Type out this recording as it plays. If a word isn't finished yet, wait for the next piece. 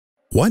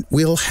What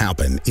will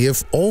happen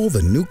if all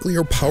the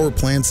nuclear power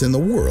plants in the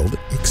world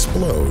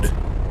explode?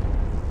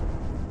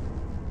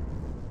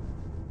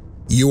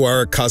 You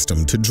are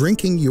accustomed to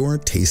drinking your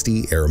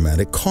tasty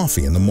aromatic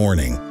coffee in the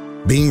morning,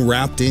 being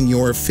wrapped in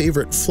your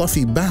favorite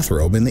fluffy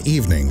bathrobe in the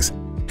evenings,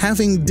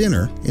 having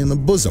dinner in the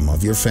bosom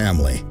of your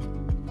family.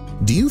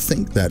 Do you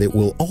think that it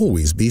will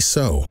always be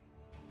so?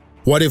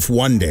 What if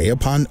one day,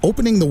 upon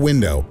opening the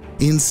window,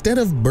 instead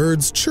of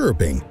birds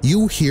chirping,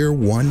 you hear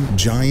one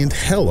giant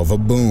hell of a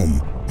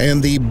boom,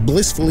 and the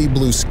blissfully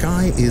blue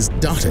sky is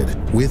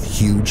dotted with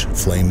huge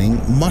flaming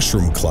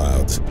mushroom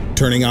clouds?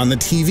 Turning on the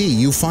TV,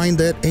 you find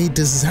that a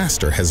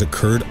disaster has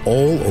occurred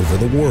all over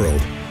the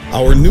world.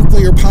 Our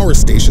nuclear power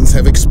stations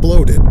have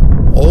exploded,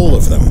 all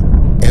of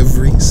them,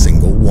 every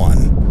single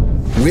one.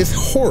 With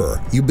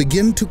horror, you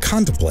begin to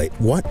contemplate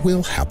what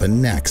will happen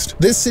next.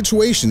 This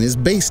situation is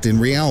based in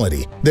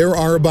reality. There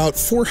are about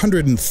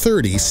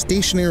 430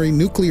 stationary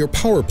nuclear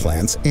power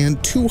plants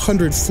and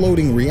 200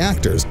 floating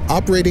reactors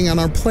operating on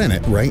our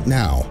planet right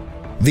now.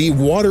 The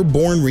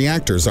waterborne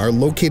reactors are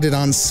located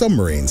on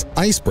submarines,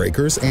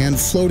 icebreakers, and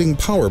floating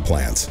power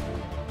plants.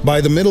 By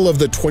the middle of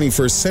the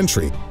 21st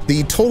century,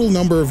 the total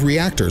number of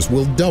reactors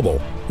will double,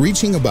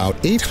 reaching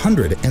about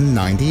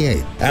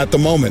 898. At the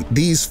moment,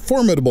 these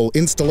formidable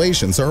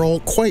installations are all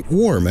quite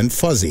warm and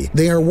fuzzy.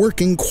 They are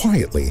working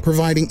quietly,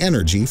 providing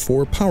energy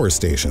for power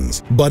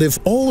stations. But if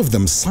all of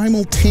them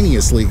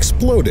simultaneously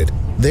exploded,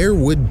 there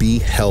would be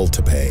hell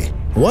to pay.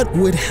 What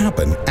would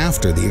happen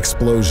after the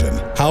explosion?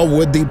 How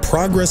would the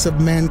progress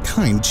of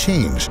mankind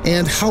change?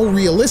 And how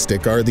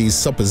realistic are these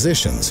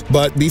suppositions?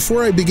 But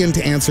before I begin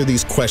to answer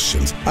these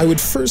questions, I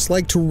would first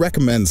like to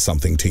recommend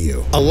something to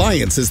you.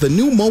 Alliance is the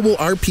new mobile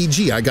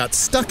RPG I got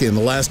stuck in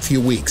the last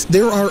few weeks.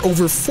 There are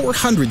over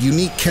 400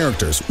 unique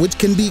characters, which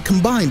can be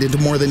combined into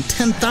more than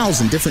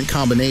 10,000 different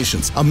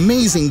combinations.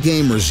 Amazing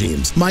game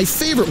regimes. My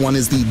favorite one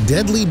is the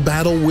deadly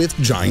battle with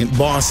giant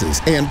bosses,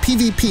 and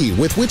PvP,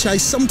 with which I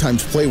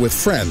sometimes play with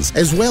friends,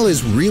 as well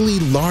as really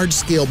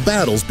large-scale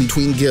battles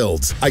between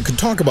guilds. I could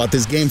talk about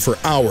this game for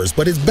hours,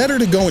 but it's better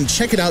to go and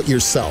check it out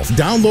yourself.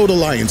 Download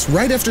Alliance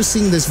right after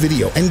seeing this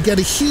video and get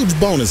a huge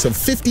bonus of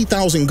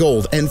 50,000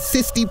 gold and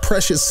 50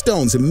 precious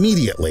stones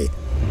immediately.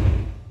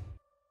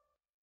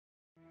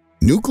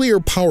 Nuclear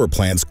power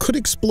plants could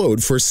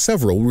explode for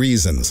several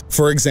reasons.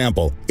 For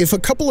example, if a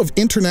couple of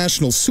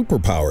international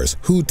superpowers,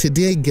 who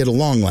today get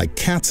along like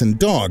cats and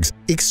dogs,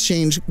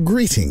 exchange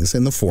greetings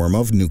in the form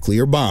of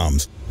nuclear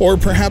bombs. Or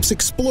perhaps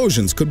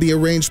explosions could be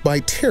arranged by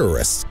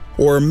terrorists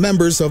or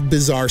members of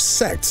bizarre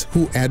sects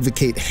who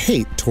advocate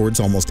hate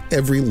towards almost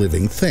every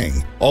living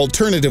thing.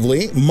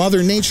 Alternatively,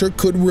 Mother Nature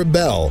could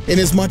rebel,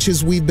 inasmuch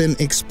as we've been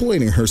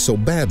exploiting her so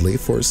badly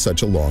for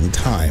such a long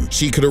time.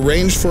 She could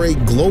arrange for a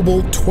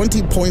global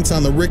 20 points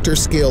on the Richter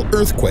scale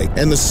earthquake,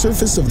 and the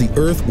surface of the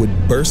Earth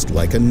would burst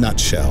like a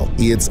nutshell.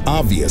 It's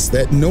obvious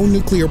that no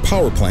nuclear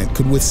power plant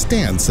could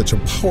withstand such a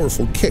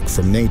powerful kick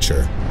from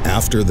nature.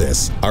 After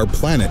this, our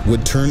planet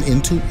would turn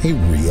into a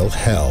real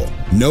hell.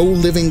 No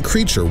living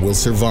creature will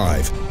survive.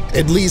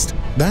 At least,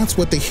 that's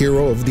what the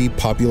hero of the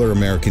popular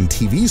American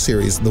TV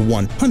series The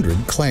 100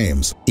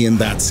 claims. In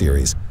that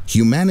series,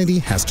 humanity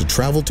has to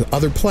travel to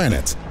other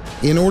planets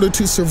in order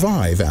to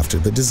survive after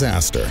the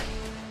disaster.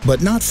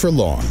 But not for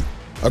long.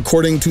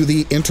 According to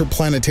the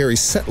interplanetary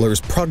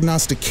settlers'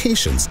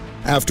 prognostications,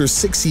 after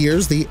 6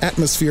 years, the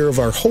atmosphere of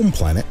our home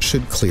planet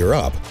should clear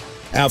up.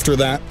 After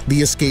that,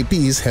 the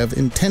escapees have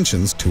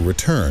intentions to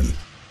return.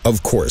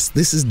 Of course,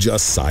 this is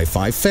just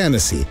sci-fi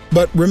fantasy,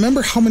 but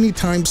remember how many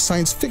times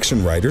science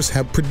fiction writers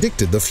have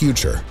predicted the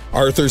future.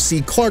 Arthur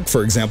C. Clarke,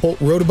 for example,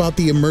 wrote about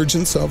the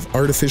emergence of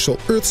artificial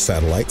Earth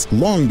satellites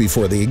long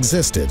before they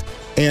existed,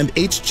 and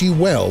H.G.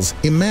 Wells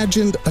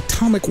imagined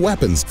atomic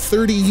weapons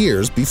 30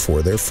 years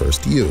before their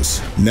first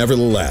use.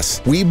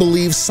 Nevertheless, we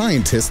believe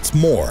scientists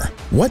more.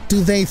 What do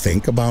they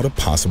think about a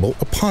possible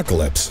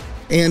apocalypse?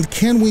 And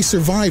can we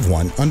survive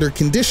one under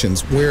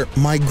conditions where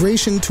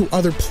migration to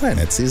other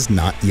planets is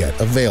not yet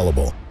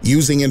available?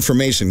 Using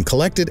information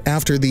collected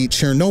after the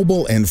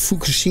Chernobyl and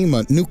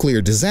Fukushima nuclear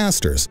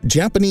disasters,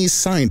 Japanese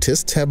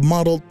scientists have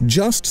modeled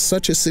just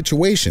such a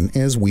situation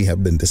as we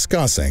have been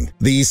discussing.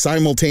 The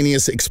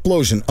simultaneous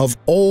explosion of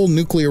all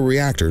nuclear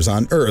reactors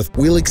on Earth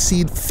will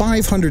exceed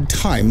 500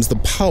 times the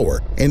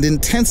power and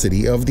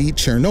intensity of the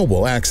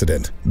Chernobyl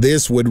accident.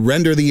 This would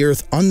render the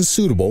Earth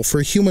unsuitable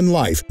for human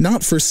life,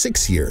 not for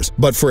 6 years,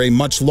 but for a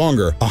much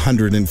longer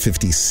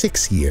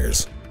 156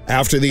 years.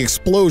 After the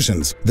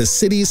explosions, the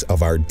cities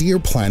of our dear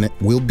planet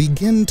will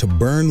begin to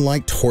burn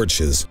like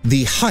torches.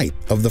 The height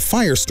of the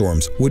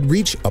firestorms would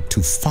reach up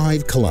to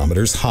 5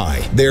 kilometers high.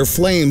 Their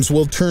flames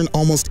will turn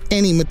almost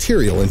any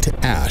material into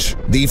ash.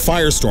 The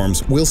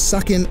firestorms will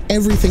suck in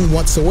everything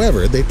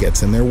whatsoever that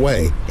gets in their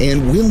way,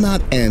 and will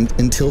not end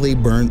until they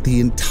burn the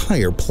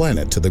entire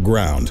planet to the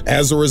ground.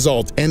 As a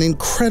result, an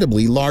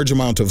incredibly large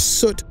amount of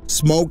soot,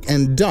 smoke,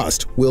 and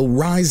dust will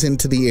rise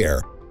into the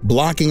air,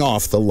 blocking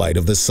off the light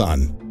of the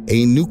sun.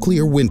 a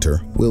nuclear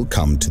winter will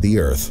come to the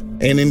Earth.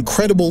 An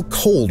incredible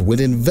cold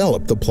would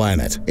envelop the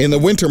planet. In the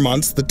winter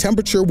months, the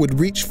temperature would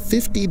reach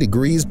 50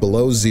 degrees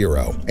below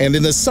zero, and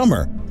in the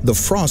summer, the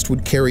frost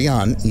would carry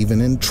on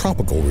even in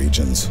tropical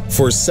regions.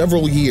 For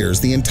several years,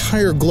 the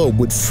entire globe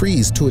would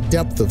freeze to a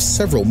depth of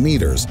several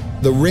meters.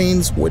 The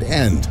rains would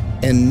end,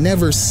 and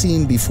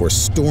never-seen-before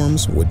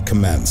storms would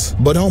commence.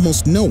 But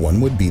almost no one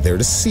would be there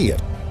to see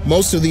it.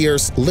 Most of the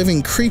Earth's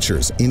living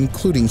creatures,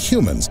 including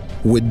humans,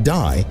 would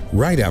die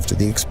right after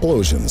the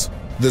explosions.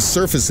 The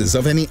surfaces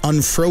of any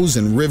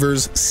unfrozen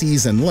rivers,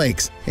 seas, and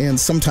lakes, and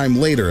sometime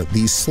later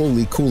the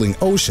slowly cooling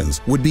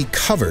oceans, would be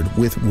covered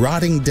with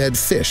rotting dead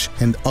fish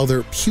and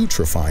other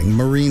putrefying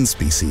marine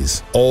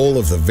species. All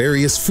of the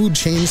various food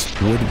chains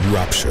would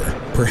rupture.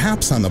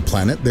 Perhaps on the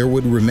planet there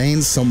would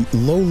remain some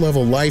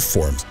low-level life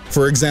forms,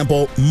 for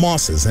example,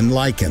 mosses and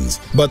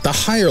lichens. But the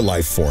higher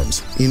life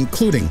forms,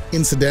 including,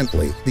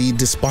 incidentally, the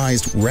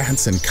despised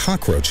rats and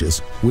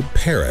cockroaches, would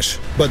perish.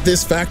 But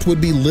this fact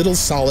would be little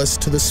solace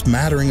to the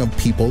smattering of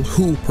people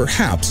who,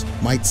 perhaps,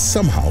 might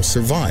somehow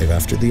survive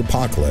after the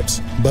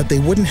apocalypse. But they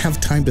wouldn't have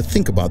time to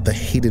think about the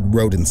hated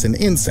rodents and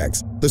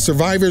insects. The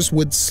survivors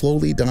would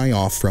slowly die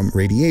off from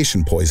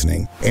radiation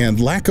poisoning and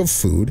lack of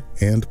food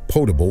and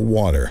potable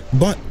water.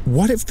 But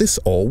what if this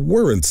all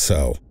weren't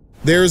so?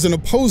 There is an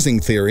opposing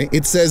theory.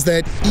 It says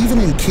that even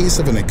in case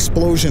of an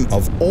explosion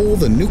of all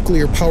the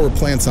nuclear power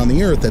plants on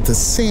the Earth at the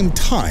same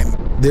time,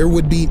 there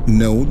would be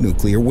no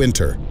nuclear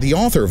winter. The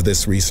author of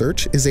this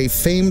research is a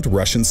famed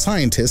Russian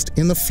scientist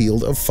in the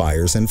field of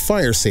fires and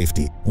fire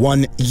safety,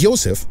 one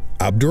Yosef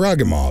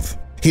Abduragimov.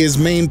 His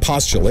main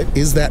postulate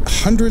is that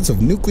hundreds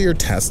of nuclear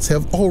tests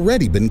have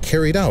already been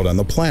carried out on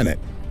the planet,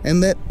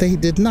 and that they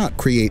did not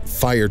create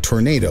fire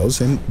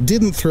tornadoes and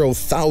didn't throw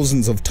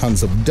thousands of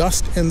tons of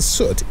dust and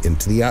soot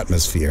into the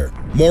atmosphere.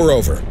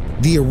 Moreover,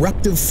 the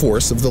eruptive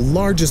force of the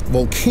largest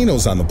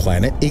volcanoes on the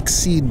planet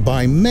exceed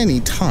by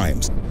many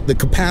times the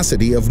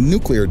capacity of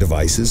nuclear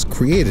devices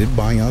created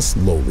by us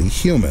lowly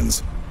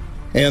humans.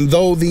 And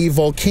though the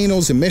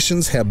volcano's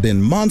emissions have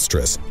been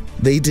monstrous,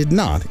 they did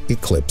not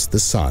eclipse the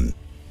sun.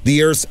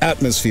 The Earth's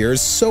atmosphere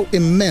is so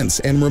immense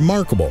and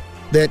remarkable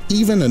that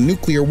even a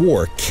nuclear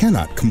war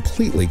cannot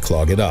completely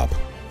clog it up.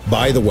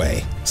 By the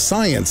way,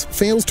 science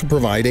fails to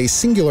provide a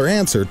singular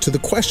answer to the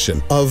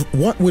question of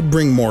what would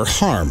bring more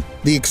harm,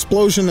 the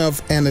explosion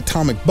of an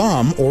atomic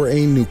bomb or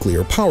a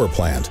nuclear power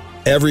plant.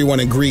 Everyone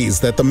agrees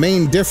that the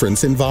main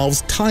difference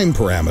involves time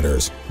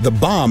parameters. The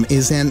bomb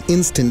is an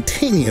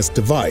instantaneous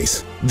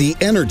device. The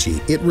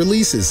energy it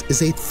releases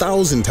is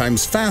 1,000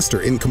 times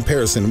faster in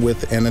comparison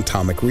with an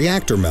atomic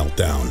reactor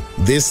meltdown.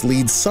 This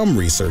leads some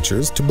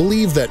researchers to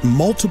believe that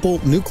multiple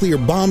nuclear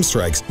bomb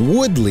strikes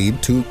would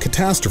lead to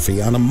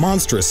catastrophe on a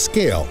monstrous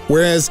scale,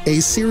 whereas a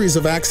series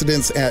of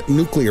accidents at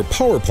nuclear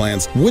power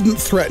plants wouldn't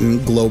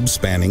threaten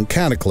globe-spanning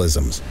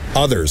cataclysms.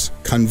 Others,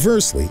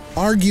 conversely,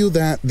 argue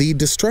that the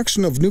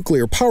destruction of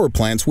nuclear power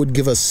plants would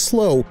give a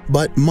slow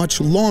but much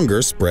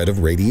longer spread of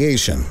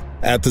radiation.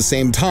 At the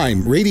same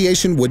time,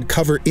 radiation would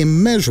cover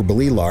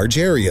immeasurably large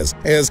areas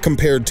as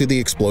compared to the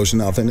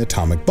explosion of an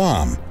atomic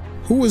bomb.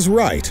 Who is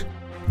right?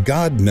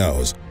 God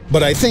knows.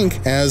 But I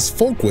think, as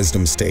folk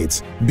wisdom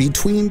states,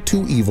 between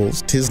two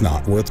evils 'tis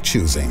not worth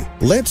choosing.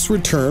 Let's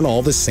return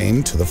all the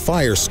same to the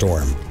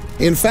firestorm.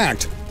 In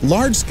fact,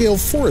 large-scale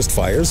forest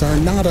fires are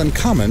not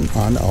uncommon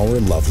on our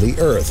lovely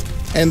Earth,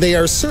 and they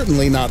are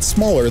certainly not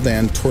smaller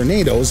than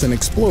tornadoes and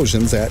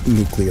explosions at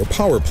nuclear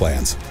power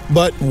plants.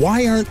 But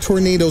why aren't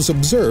tornadoes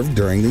observed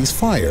during these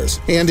fires?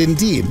 And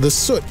indeed, the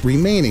soot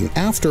remaining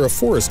after a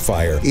forest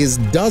fire is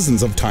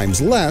dozens of times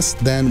less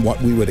than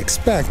what we would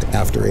expect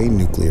after a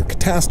nuclear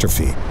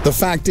catastrophe. The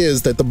fact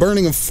is that the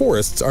burning of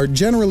forests are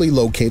generally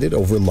located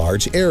over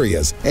large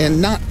areas and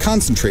not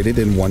concentrated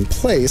in one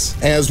place,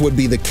 as would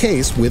be the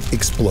case with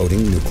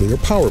exploding nuclear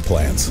power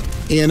plants.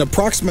 In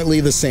approximately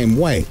the same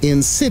way,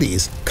 in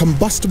cities,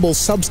 combustible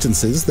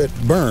substances that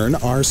burn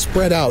are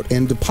spread out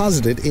and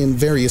deposited in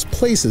various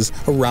places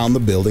around the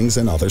buildings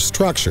and other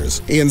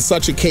structures. In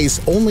such a case,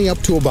 only up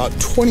to about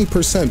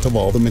 20% of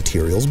all the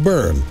materials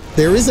burn.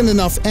 There isn't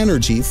enough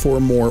energy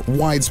for more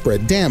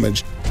widespread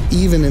damage,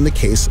 even in the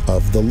case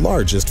of the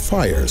largest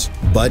fires.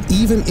 But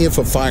even if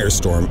a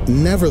firestorm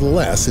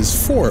nevertheless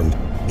is formed,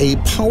 a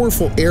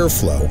powerful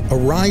airflow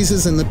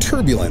arises in the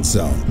turbulence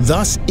zone,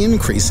 thus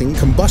increasing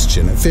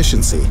combustion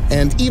efficiency.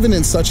 And even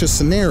in such a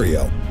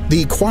scenario,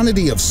 the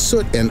quantity of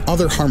soot and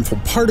other harmful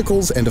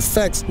particles and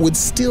effects would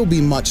still be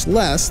much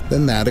less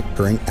than that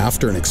occurring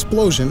after an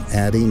explosion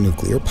at a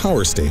nuclear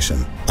power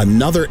station.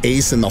 Another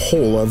ace in the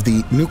hole of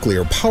the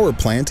nuclear power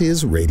plant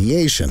is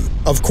radiation.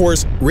 Of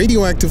course,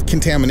 radioactive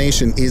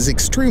contamination is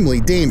extremely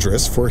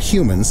dangerous for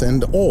humans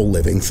and all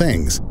living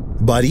things.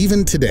 But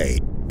even today,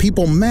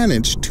 people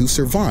manage to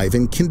survive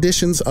in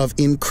conditions of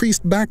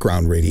increased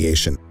background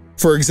radiation.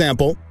 For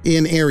example,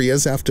 in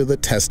areas after the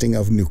testing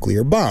of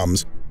nuclear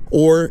bombs,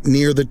 or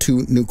near the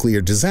two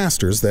nuclear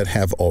disasters that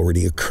have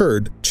already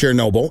occurred,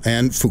 Chernobyl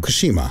and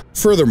Fukushima.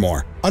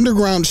 Furthermore,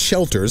 underground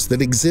shelters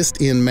that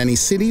exist in many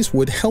cities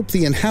would help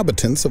the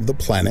inhabitants of the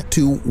planet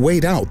to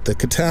wait out the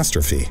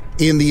catastrophe.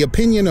 In the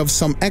opinion of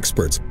some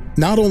experts,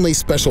 not only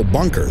special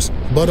bunkers,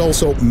 but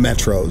also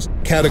metros,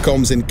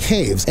 catacombs and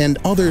caves, and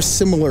other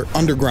similar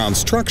underground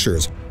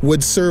structures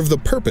would serve the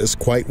purpose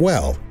quite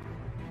well.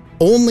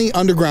 Only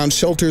underground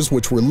shelters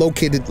which were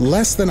located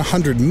less than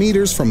 100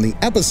 meters from the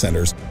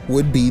epicenters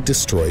would be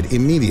destroyed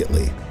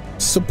immediately.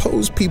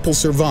 Suppose people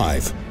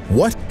survive.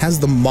 What has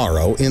the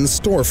morrow in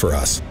store for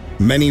us?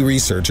 Many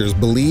researchers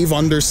believe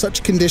under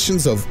such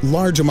conditions of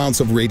large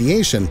amounts of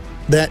radiation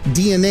that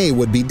DNA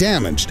would be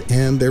damaged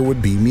and there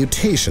would be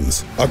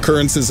mutations.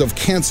 Occurrences of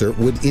cancer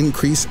would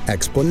increase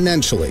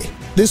exponentially.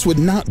 This would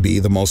not be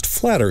the most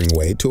flattering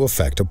way to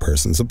affect a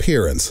person's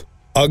appearance.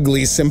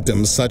 Ugly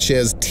symptoms such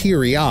as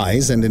teary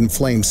eyes and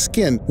inflamed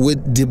skin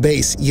would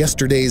debase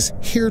yesterday's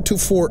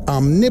heretofore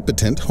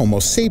omnipotent Homo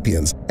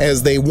sapiens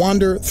as they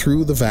wander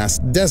through the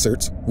vast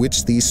deserts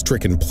which the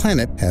stricken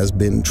planet has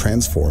been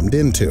transformed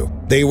into.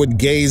 They would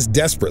gaze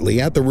desperately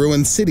at the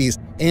ruined cities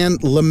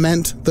and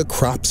lament the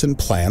crops and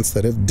plants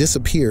that have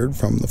disappeared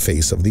from the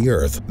face of the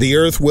earth. The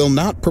earth will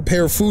not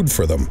prepare food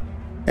for them,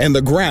 and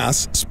the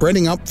grass,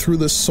 spreading up through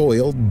the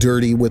soil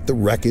dirty with the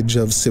wreckage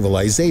of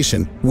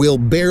civilization, will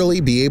barely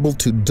be able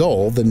to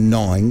dull the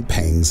gnawing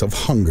pangs of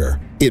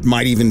hunger. It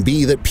might even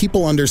be that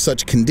people under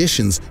such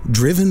conditions,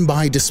 driven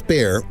by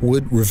despair,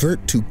 would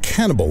revert to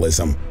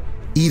cannibalism,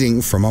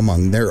 eating from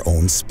among their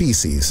own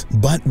species.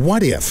 But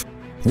what if?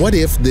 What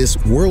if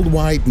this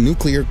worldwide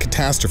nuclear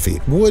catastrophe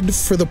would,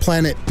 for the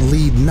planet,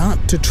 lead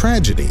not to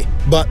tragedy,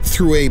 but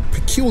through a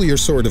peculiar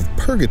sort of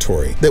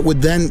purgatory that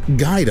would then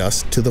guide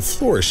us to the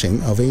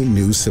flourishing of a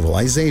new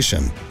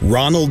civilization?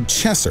 Ronald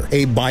Chesser,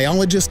 a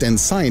biologist and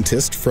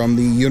scientist from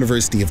the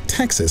University of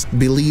Texas,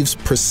 believes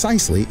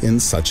precisely in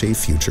such a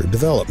future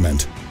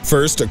development.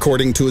 First,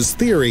 according to his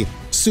theory,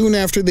 soon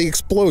after the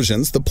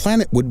explosions, the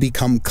planet would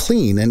become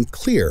clean and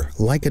clear,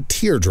 like a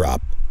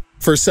teardrop.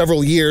 For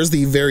several years,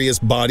 the various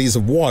bodies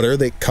of water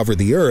that cover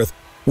the Earth,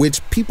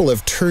 which people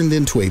have turned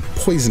into a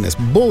poisonous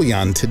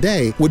bouillon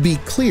today, would be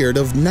cleared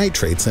of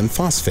nitrates and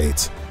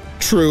phosphates.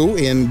 True,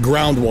 in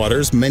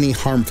groundwaters, many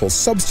harmful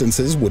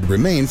substances would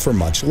remain for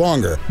much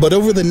longer, but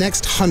over the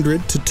next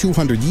 100 to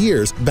 200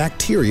 years,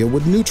 bacteria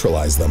would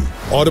neutralize them.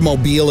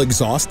 Automobile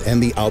exhaust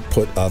and the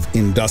output of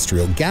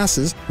industrial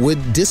gases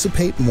would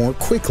dissipate more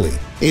quickly.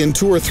 In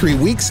 2 or 3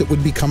 weeks, it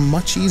would become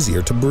much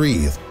easier to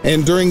breathe.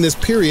 And during this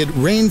period,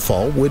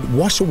 rainfall would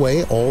wash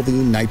away all the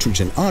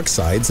nitrogen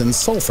oxides and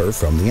sulfur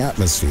from the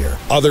atmosphere.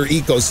 Other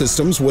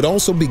ecosystems would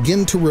also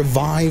begin to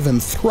revive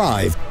and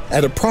thrive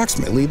at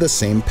approximately the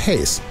same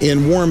pace.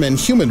 In warm and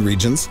humid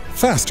regions,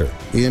 faster.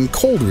 In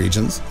cold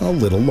regions, a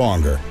little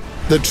longer.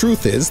 The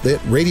truth is that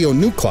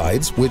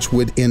radionuclides, which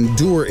would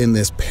endure in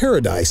this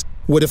paradise,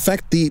 would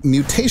affect the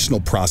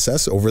mutational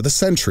process over the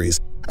centuries,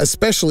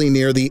 especially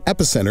near the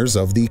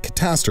epicenters of the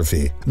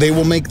catastrophe. They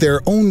will make their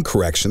own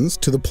corrections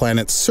to the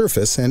planet's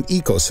surface and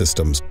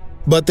ecosystems.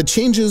 But the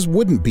changes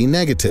wouldn't be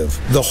negative.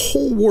 The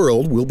whole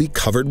world will be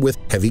covered with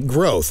heavy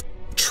growth.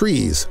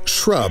 Trees,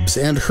 shrubs,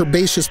 and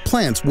herbaceous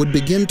plants would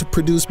begin to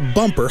produce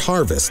bumper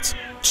harvests.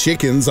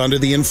 Chickens under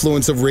the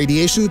influence of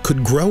radiation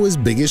could grow as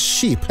big as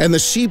sheep, and the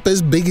sheep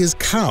as big as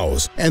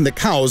cows, and the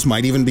cows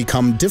might even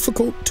become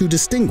difficult to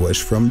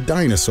distinguish from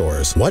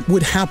dinosaurs. What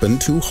would happen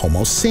to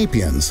Homo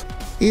sapiens?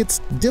 It's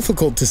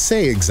difficult to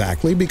say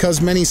exactly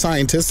because many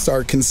scientists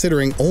are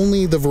considering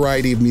only the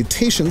variety of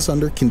mutations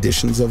under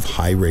conditions of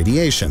high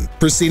radiation.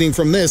 Proceeding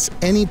from this,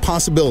 any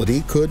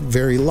possibility could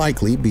very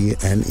likely be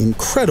an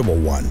incredible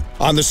one.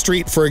 On the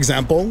street, for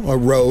example, a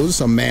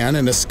rose, a man,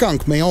 and a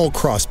skunk may all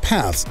cross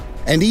paths,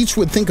 and each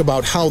would think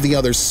about how the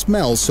other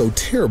smells so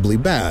terribly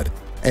bad,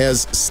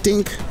 as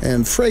stink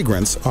and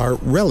fragrance are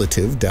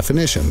relative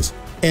definitions.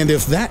 And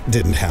if that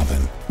didn't happen,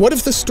 what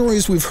if the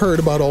stories we've heard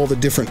about all the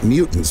different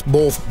mutants,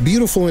 both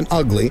beautiful and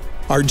ugly,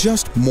 are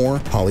just more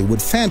Hollywood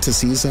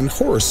fantasies and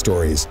horror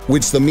stories,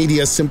 which the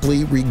media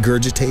simply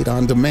regurgitate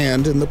on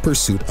demand in the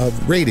pursuit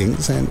of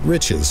ratings and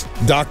riches?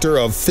 Doctor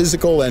of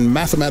Physical and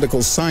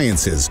Mathematical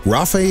Sciences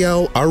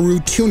Raphael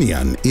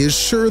Arutunian is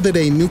sure that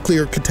a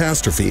nuclear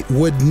catastrophe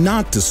would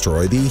not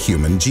destroy the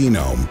human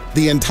genome.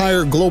 The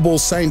entire global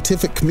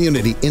scientific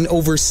community, in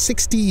over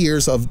 60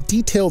 years of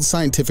detailed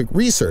scientific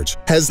research,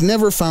 has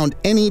never found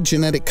any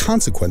genetic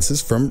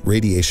consequences from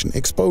radiation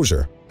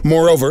exposure.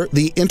 Moreover,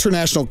 the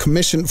International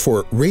Commission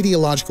for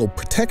Radiological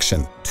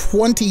Protection,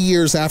 20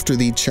 years after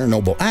the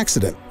Chernobyl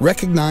accident,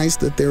 recognized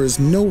that there is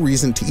no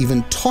reason to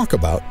even talk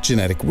about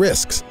genetic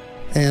risks,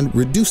 and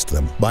reduced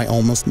them by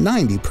almost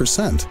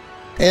 90%.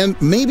 And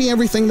maybe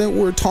everything that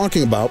we're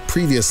talking about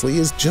previously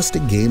is just a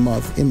game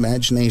of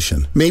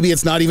imagination. Maybe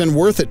it's not even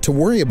worth it to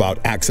worry about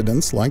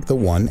accidents like the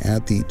one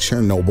at the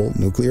Chernobyl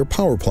nuclear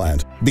power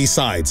plant.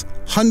 Besides,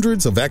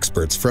 hundreds of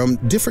experts from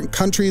different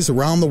countries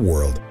around the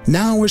world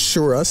now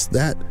assure us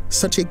that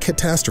such a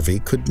catastrophe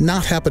could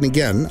not happen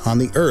again on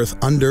the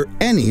Earth under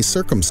any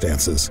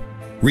circumstances.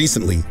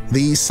 Recently,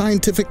 the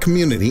scientific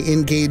community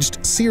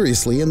engaged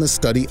seriously in the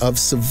study of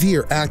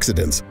severe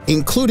accidents,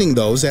 including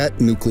those at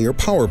nuclear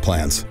power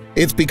plants.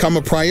 It's become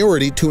a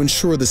priority to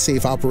ensure the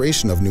safe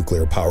operation of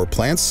nuclear power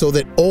plants so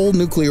that all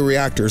nuclear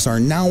reactors are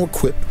now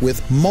equipped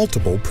with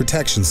multiple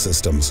protection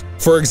systems.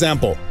 For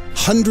example,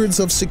 hundreds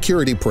of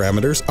security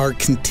parameters are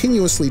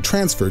continuously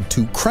transferred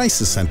to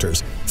crisis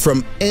centers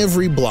from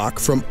every block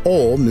from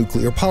all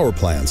nuclear power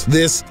plants.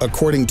 This,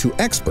 according to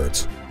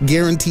experts,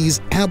 guarantees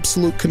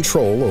absolute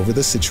control over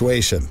the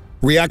situation.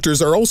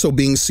 Reactors are also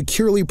being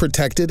securely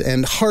protected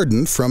and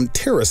hardened from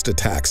terrorist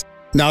attacks,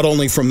 not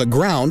only from the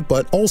ground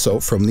but also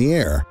from the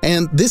air.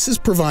 And this is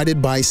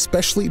provided by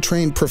specially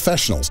trained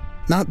professionals,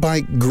 not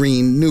by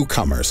green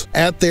newcomers.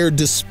 At their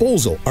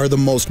disposal are the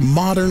most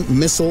modern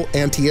missile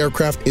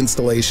anti-aircraft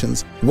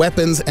installations,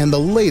 weapons, and the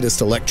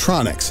latest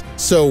electronics.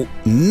 So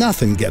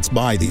nothing gets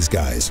by these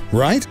guys,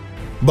 right?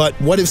 But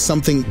what if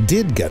something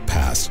did get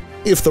past?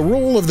 If the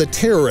role of the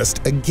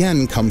terrorist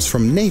again comes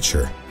from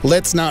nature?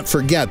 Let's not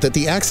forget that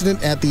the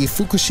accident at the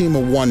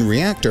Fukushima 1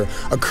 reactor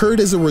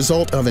occurred as a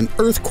result of an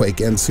earthquake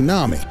and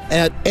tsunami.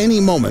 At any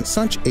moment,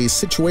 such a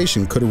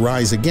situation could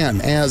arise again,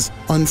 as,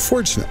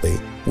 unfortunately,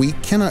 we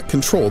cannot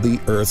control the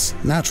Earth's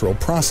natural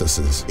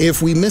processes.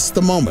 If we miss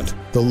the moment,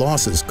 the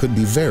losses could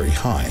be very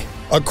high.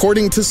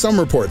 According to some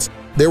reports,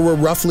 there were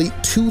roughly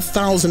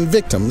 2,000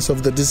 victims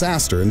of the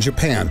disaster in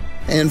Japan,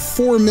 and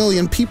 4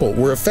 million people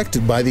were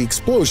affected by the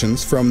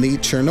explosions from the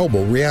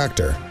Chernobyl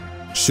reactor.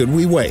 Should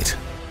we wait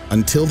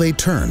until they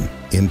turn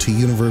into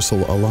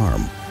universal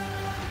alarm?